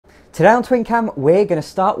Today on TwinCam, we're going to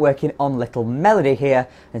start working on little Melody here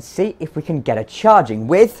and see if we can get her charging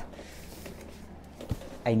with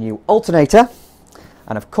a new alternator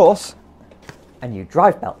and, of course, a new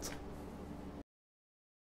drive belt.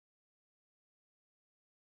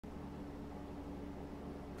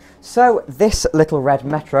 So this little red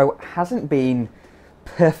Metro hasn't been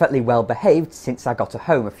perfectly well behaved since I got her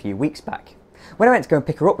home a few weeks back. When I went to go and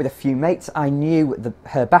pick her up with a few mates, I knew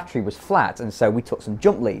her battery was flat, and so we took some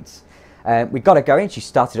jump leads. We got her going. She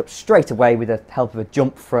started up straight away with the help of a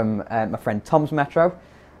jump from my friend Tom's Metro,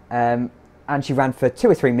 and she ran for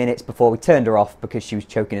 2 or 3 minutes before we turned her off because she was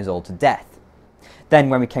choking us all to death. Then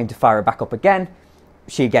when we came to fire her back up again,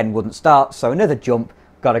 she again wouldn't start, so another jump,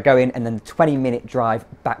 got her going, and then the 20-minute drive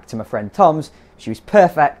back to my friend Tom's. She was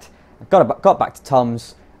perfect. Got back to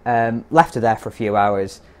Tom's, left her there for a few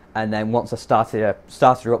hours, and then once I started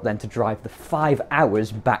her up then to drive the 5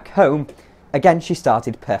 hours back home, again she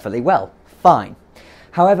started perfectly well, fine.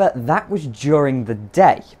 However, that was during the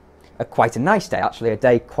day. Quite a nice day, actually, a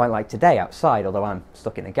day quite like today outside, although I'm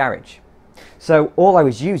stuck in the garage. So all I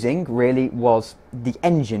was using really was the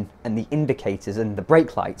engine and the indicators and the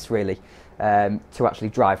brake lights really to actually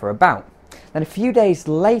drive her about. Then a few days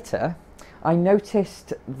later, I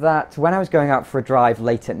noticed that when I was going out for a drive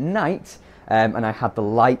late at night, and I had the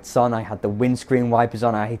lights on, I had the windscreen wipers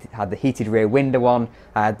on, I had the heated rear window on,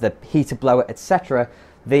 I had the heater blower, etc.,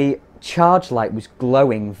 the charge light was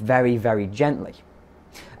glowing very, very gently.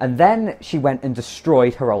 And then she went and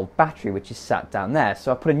destroyed her old battery, which is sat down there.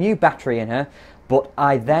 So I put a new battery in her, but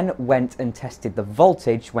I then went and tested the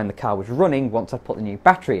voltage when the car was running once I put the new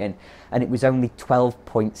battery in, and it was only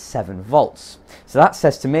 12.7 volts. So that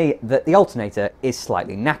says to me that the alternator is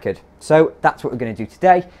slightly knackered. So that's what we're going to do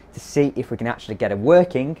today, to see if we can actually get it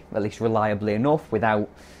working, at least reliably enough, without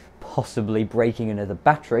possibly breaking another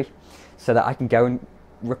battery, so that I can go and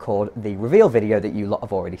record the reveal video that you lot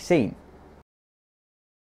have already seen.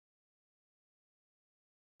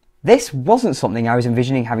 This wasn't something I was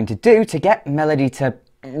envisioning having to do to get Melody to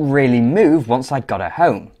really move once I'd got her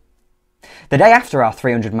home. The day after our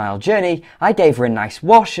 300-mile journey, I gave her a nice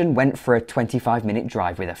wash and went for a 25-minute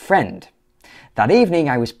drive with a friend. That evening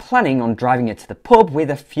I was planning on driving her to the pub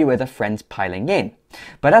with a few other friends piling in,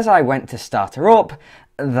 but as I went to start her up,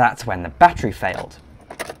 that's when the battery failed.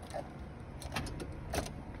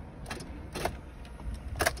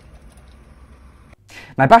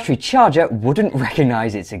 My battery charger wouldn't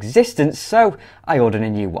recognise its existence, so I ordered a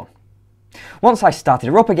new one. Once I started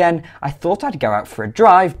her up again, I thought I'd go out for a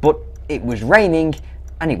drive, but it was raining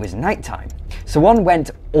and it was night time. So on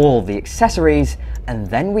went all the accessories, and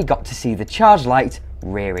then we got to see the charge light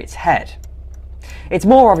rear its head. It's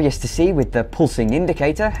more obvious to see with the pulsing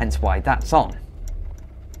indicator, hence why that's on.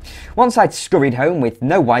 Once I'd scurried home with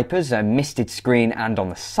no wipers, a misted screen and on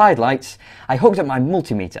the side lights, I hooked up my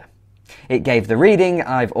multimeter. It gave the reading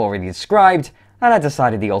I've already described, and I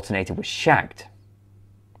decided the alternator was shagged.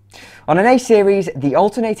 On an A-series, the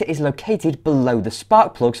alternator is located below the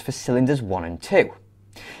spark plugs for cylinders 1 and 2.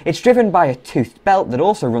 It's driven by a toothed belt that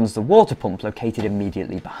also runs the water pump located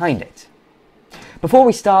immediately behind it. Before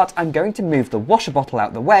we start, I'm going to move the washer bottle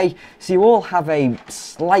out the way so you all have a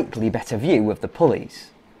slightly better view of the pulleys.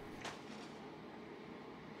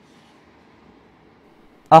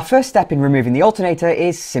 Our first step in removing the alternator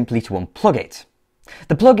is simply to unplug it.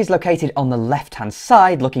 The plug is located on the left-hand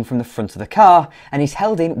side looking from the front of the car and is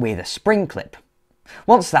held in with a spring clip.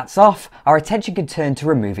 Once that's off, our attention can turn to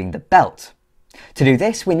removing the belt. To do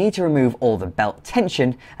this, we need to remove all the belt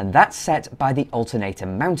tension, and that's set by the alternator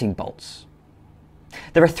mounting bolts.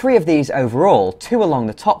 There are 3 of these overall, 2 along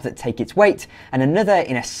the top that take its weight and another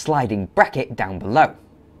in a sliding bracket down below.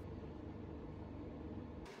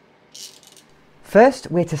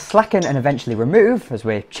 First, we're to slacken and eventually remove, as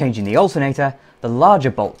we're changing the alternator, the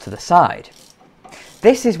larger bolt to the side.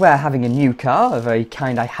 This is where having a new car, of a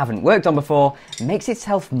kind I haven't worked on before, makes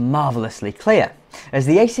itself marvellously clear, as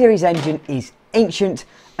the A-series engine is ancient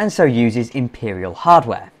and so uses Imperial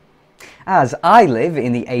hardware. As I live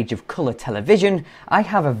in the age of colour television, I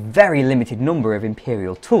have a very limited number of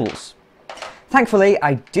Imperial tools. Thankfully,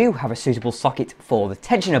 I do have a suitable socket for the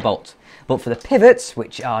tensioner bolt, but for the pivots,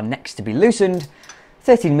 which are next to be loosened,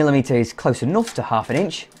 13mm is close enough to ½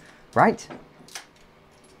 inch, right?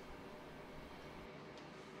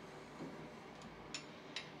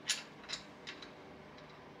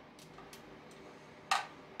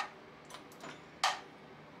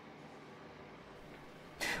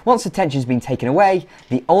 Once the tension's been taken away,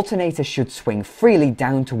 the alternator should swing freely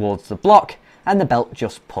down towards the block and the belt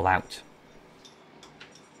just pull out.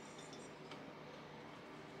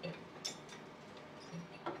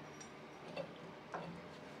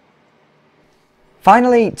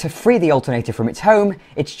 Finally, to free the alternator from its home,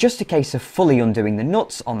 it's just a case of fully undoing the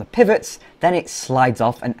nuts on the pivots, then it slides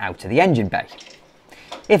off and out of the engine bay.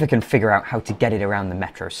 If I can figure out how to get it around the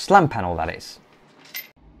Metro slam panel, that is.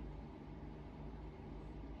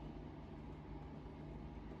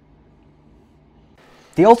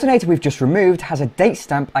 The alternator we've just removed has a date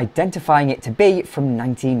stamp identifying it to be from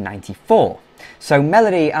 1994. So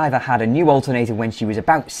Melody either had a new alternator when she was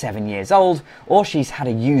about 7 years old, or she's had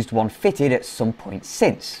a used one fitted at some point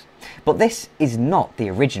since. But this is not the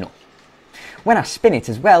original. When I spin it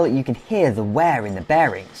as well, you can hear the wear in the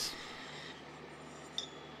bearings.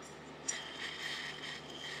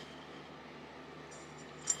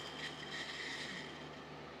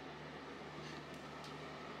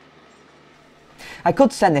 I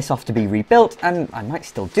could send this off to be rebuilt, and I might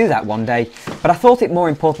still do that one day, but I thought it more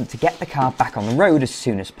important to get the car back on the road as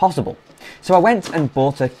soon as possible. So I went and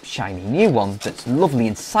bought a shiny new one that's lovely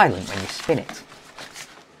and silent when you spin it.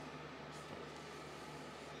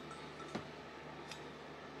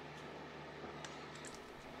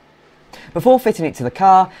 Before fitting it to the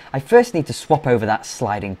car, I first need to swap over that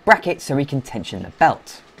sliding bracket so we can tension the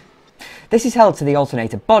belt. This is held to the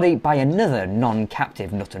alternator body by another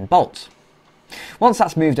non-captive nut and bolt. Once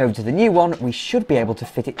that's moved over to the new one, we should be able to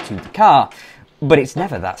fit it to the car, but it's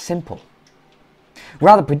never that simple.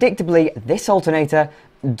 Rather predictably, this alternator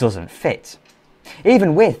doesn't fit.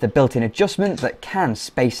 Even with the built-in adjustment that can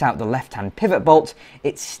space out the left-hand pivot bolt,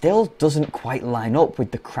 it still doesn't quite line up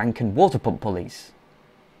with the crank and water pump pulleys.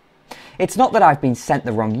 It's not that I've been sent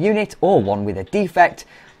the wrong unit or one with a defect,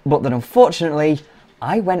 but that unfortunately,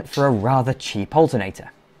 I went for a rather cheap alternator.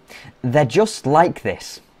 They're just like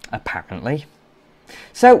this, apparently.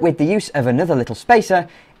 So with the use of another little spacer,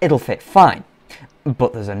 it'll fit fine.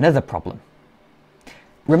 But there's another problem.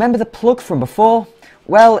 Remember the plug from before?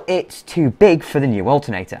 Well, it's too big for the new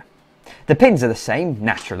alternator. The pins are the same,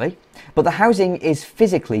 naturally, but the housing is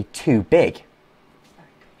physically too big.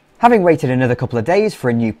 Having waited another couple of days for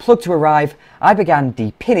a new plug to arrive, I began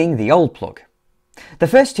depinning the old plug. The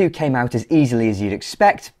first two came out as easily as you'd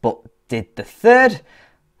expect, but did the third?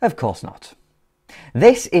 Of course not.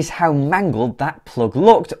 This is how mangled that plug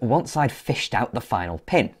looked once I'd fished out the final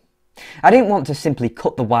pin. I didn't want to simply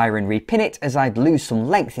cut the wire and repin it, as I'd lose some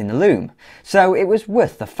length in the loom, so it was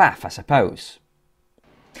worth the faff, I suppose.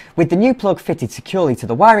 With the new plug fitted securely to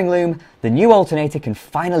the wiring loom, the new alternator can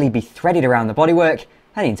finally be threaded around the bodywork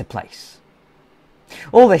and into place.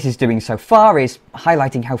 All this is doing so far is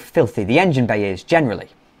highlighting how filthy the engine bay is generally.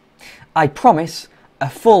 I promise a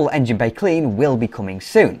full engine bay clean will be coming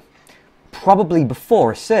soon. Probably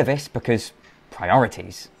before a service, because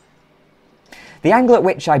priorities. The angle at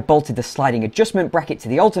which I bolted the sliding adjustment bracket to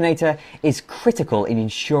the alternator is critical in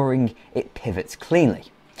ensuring it pivots cleanly,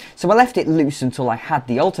 so I left it loose until I had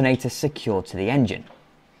the alternator secured to the engine.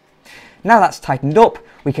 Now that's tightened up,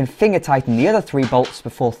 we can finger tighten the other 3 bolts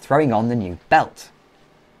before throwing on the new belt.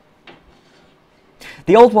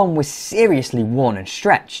 The old one was seriously worn and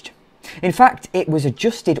stretched. In fact, it was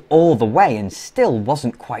adjusted all the way and still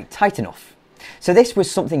wasn't quite tight enough. So this was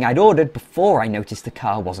something I'd ordered before I noticed the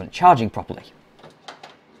car wasn't charging properly.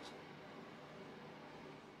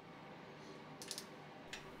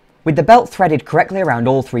 With the belt threaded correctly around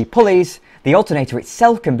all 3 pulleys, the alternator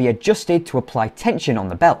itself can be adjusted to apply tension on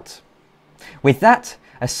the belt. With that,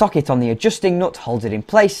 a socket on the adjusting nut holds it in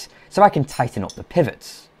place so I can tighten up the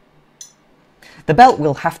pivots. The belt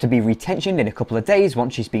will have to be retensioned in a couple of days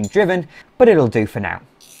once she's been driven, but it'll do for now.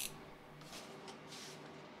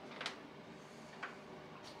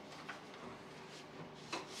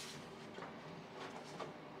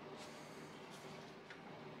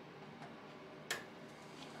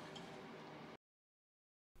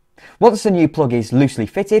 Once the new plug is loosely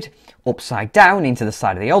fitted, upside down into the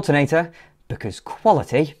side of the alternator, because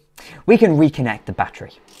quality, we can reconnect the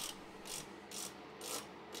battery.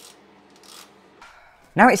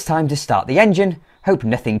 Now it's time to start the engine, hope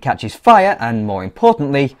nothing catches fire, and more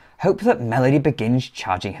importantly, hope that Melody begins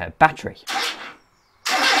charging her battery.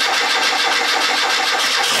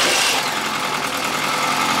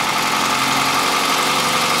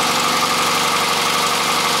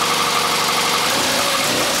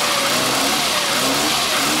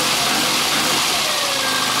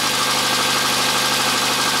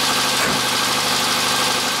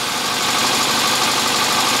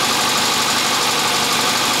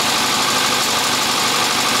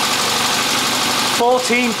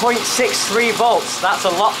 14.63 volts, that's a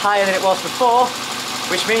lot higher than it was before,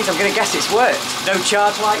 which means I'm going to guess it's worked. No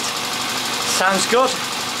charge light, sounds good.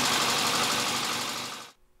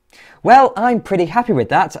 Well, I'm pretty happy with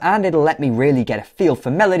that, and it'll let me really get a feel for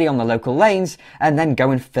melody on the local lanes and then go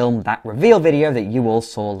and film that reveal video that you all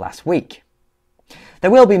saw last week. There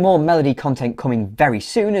will be more melody content coming very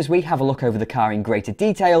soon as we have a look over the car in greater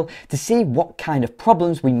detail to see what kind of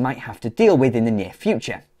problems we might have to deal with in the near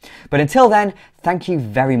future. But until then, thank you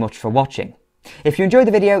very much for watching. If you enjoyed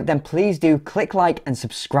the video, then please do click like and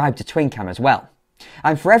subscribe to TwinCam as well.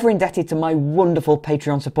 I'm forever indebted to my wonderful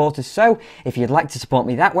Patreon supporters, so if you'd like to support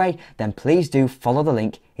me that way, then please do follow the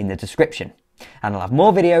link in the description. And I'll have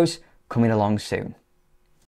more videos coming along soon.